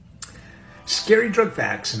Scary Drug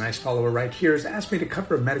Facts, a nice follower right here, has asked me to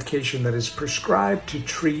cover a medication that is prescribed to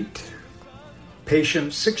treat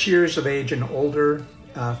patients 6 years of age and older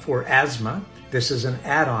for asthma. This is an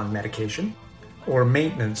add-on medication or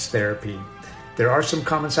maintenance therapy. There are some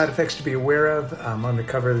common side effects to be aware of. I'm going to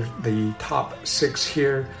cover the top 6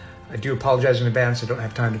 here. I do apologize in advance. I don't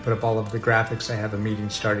have time to put up all of the graphics. I have a meeting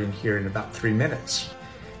starting here in about 3 minutes.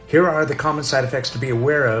 Here are the common side effects to be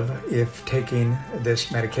aware of if taking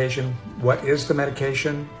this medication. What is the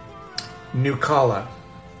medication? Nucala.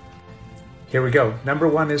 Here we go. Number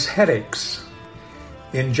 1 is headaches.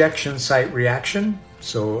 Injection site reaction,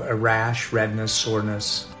 so a rash, redness,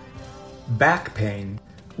 soreness. Back pain,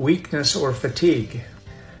 weakness or fatigue.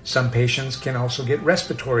 Some patients can also get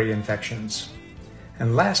respiratory infections.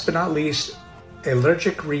 And last but not least,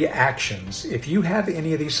 allergic reactions. If you have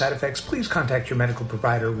any of these side effects, please contact your medical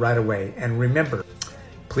provider right away. And remember,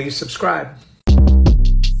 please subscribe.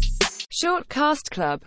 Shortcast Club.